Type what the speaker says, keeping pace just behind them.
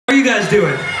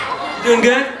doing? Doing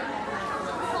good?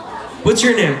 What's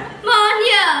your name?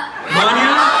 Manya.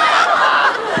 Manya?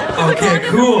 Okay,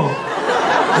 cool.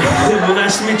 Well,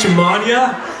 nice to meet you,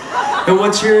 Manya. And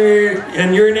what's your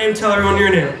name? Tell everyone your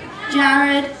name.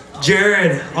 Jared.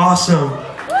 Jared, awesome.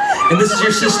 And this is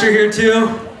your sister here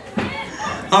too?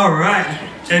 All right.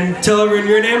 And tell everyone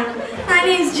your name. My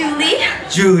name's Julie.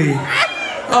 Julie.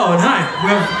 Oh, and hi. We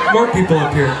have more people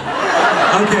up here.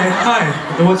 Okay, hi.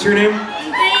 And what's your name?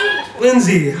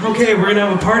 Lindsay. Okay, we're gonna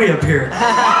have a party up here.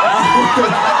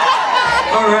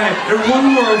 All right, and one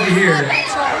more over here.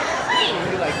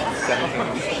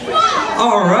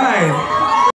 All right.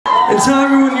 And tell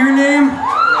everyone your name.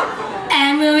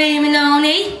 Anne-Marie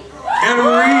Maloney.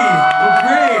 Anne-Marie. Well,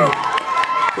 great.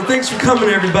 Well, thanks for coming,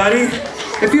 everybody.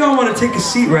 If you all want to take a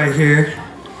seat right here,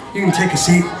 you can take a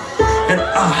seat. And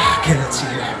okay, let's see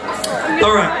here.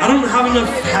 All right, I don't have enough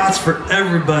hats for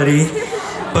everybody,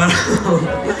 but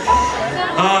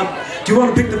do you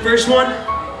want to pick the first one?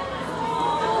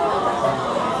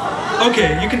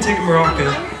 Okay, you can take a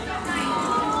maraca.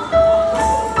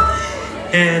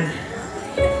 And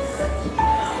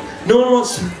no one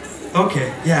wants to.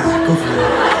 Okay, yeah, go for it.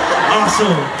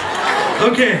 Awesome.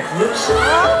 Okay, whoops.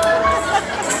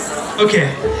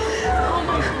 Okay.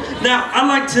 Now, I'd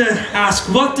like to ask,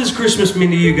 what does Christmas mean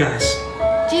to you guys?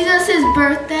 Jesus'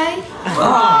 birthday.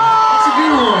 That's a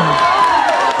good one.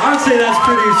 I would say that's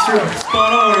pretty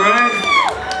spot on, right?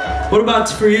 What about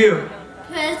for you?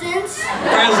 Presents.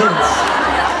 Presents.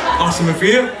 Awesome. And for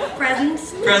you?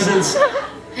 Presents. Presents.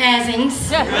 Presents.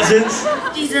 Presents.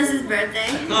 Jesus' birthday.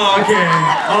 Oh, okay.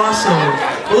 Awesome.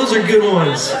 Well, those are good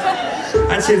ones.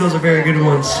 I'd say those are very good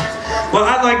ones. Well,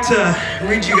 I'd like to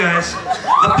read you guys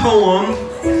a poem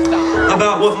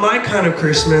about what my kind of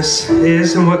Christmas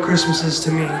is and what Christmas is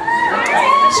to me.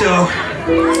 So,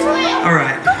 all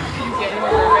right.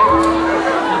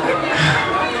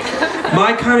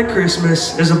 My kind of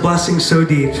Christmas is a blessing so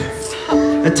deep,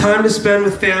 a time to spend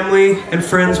with family and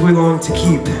friends we long to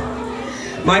keep.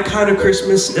 My kind of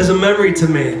Christmas is a memory to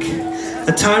make,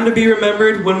 a time to be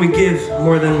remembered when we give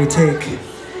more than we take.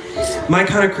 My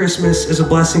kind of Christmas is a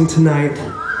blessing tonight,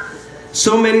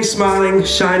 so many smiling,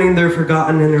 shining their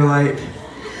forgotten inner light.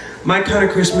 My kind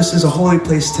of Christmas is a holy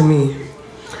place to me,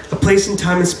 a place in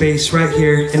time and space, right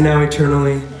here and now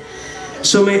eternally.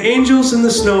 So may angels in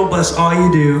the snow bless all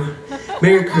you do.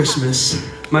 Merry Christmas,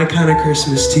 my kind of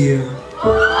Christmas to you.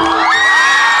 All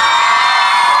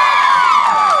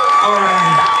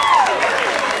right.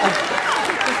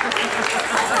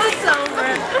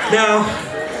 Now,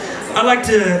 I'd like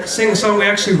to sing a song we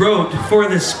actually wrote for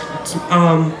this.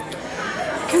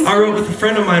 I wrote with a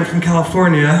friend of mine from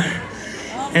California,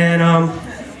 and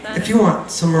if you want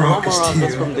some maracas too.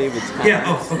 Yeah.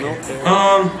 Oh, okay.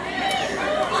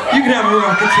 You can have a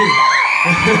maraca too.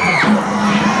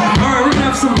 All right, we're gonna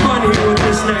have some fun here with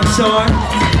this next song.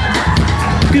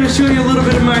 I'm gonna show you a little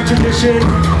bit of my tradition.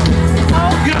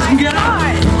 You guys can get up.